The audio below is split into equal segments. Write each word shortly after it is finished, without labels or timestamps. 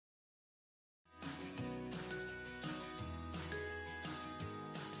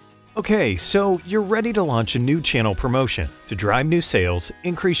Okay, so you're ready to launch a new channel promotion to drive new sales,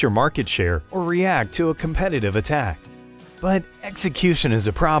 increase your market share, or react to a competitive attack. But execution is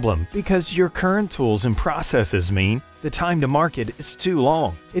a problem because your current tools and processes mean the time to market is too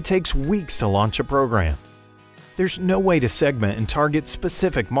long. It takes weeks to launch a program. There's no way to segment and target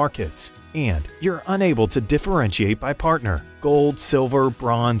specific markets, and you're unable to differentiate by partner, gold, silver,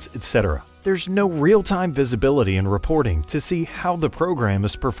 bronze, etc. There's no real-time visibility and reporting to see how the program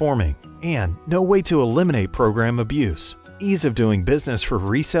is performing, and no way to eliminate program abuse. Ease of doing business for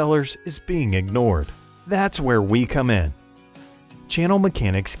resellers is being ignored. That's where we come in. Channel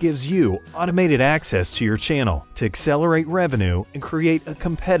Mechanics gives you automated access to your channel to accelerate revenue and create a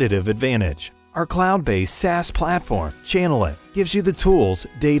competitive advantage. Our cloud-based SaaS platform, channelIT, gives you the tools,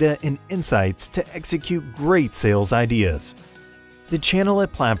 data, and insights to execute great sales ideas. The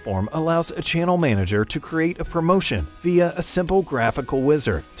channelIT platform allows a channel manager to create a promotion via a simple graphical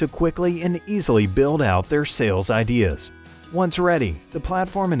wizard to quickly and easily build out their sales ideas. Once ready, the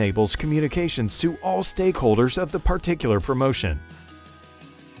platform enables communications to all stakeholders of the particular promotion.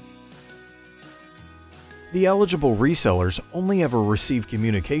 The eligible resellers only ever receive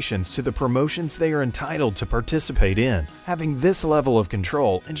communications to the promotions they are entitled to participate in. Having this level of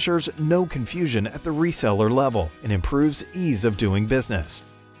control ensures no confusion at the reseller level and improves ease of doing business.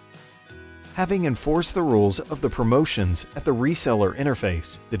 Having enforced the rules of the promotions at the reseller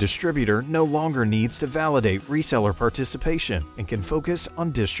interface, the distributor no longer needs to validate reseller participation and can focus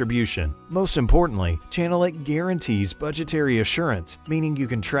on distribution. Most importantly, channelIT guarantees budgetary assurance, meaning you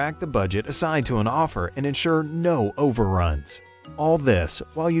can track the budget assigned to an offer and ensure no overruns. All this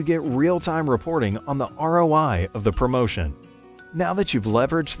while you get real-time reporting on the ROI of the promotion. Now that you've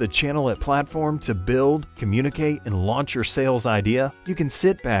leveraged the channelIT platform to build, communicate, and launch your sales idea, you can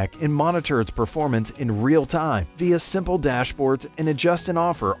sit back and monitor its performance in real time via simple dashboards and adjust an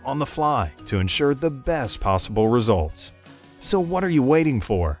offer on the fly to ensure the best possible results. So what are you waiting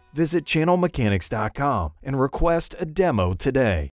for? Visit channelmechanics.com and request a demo today.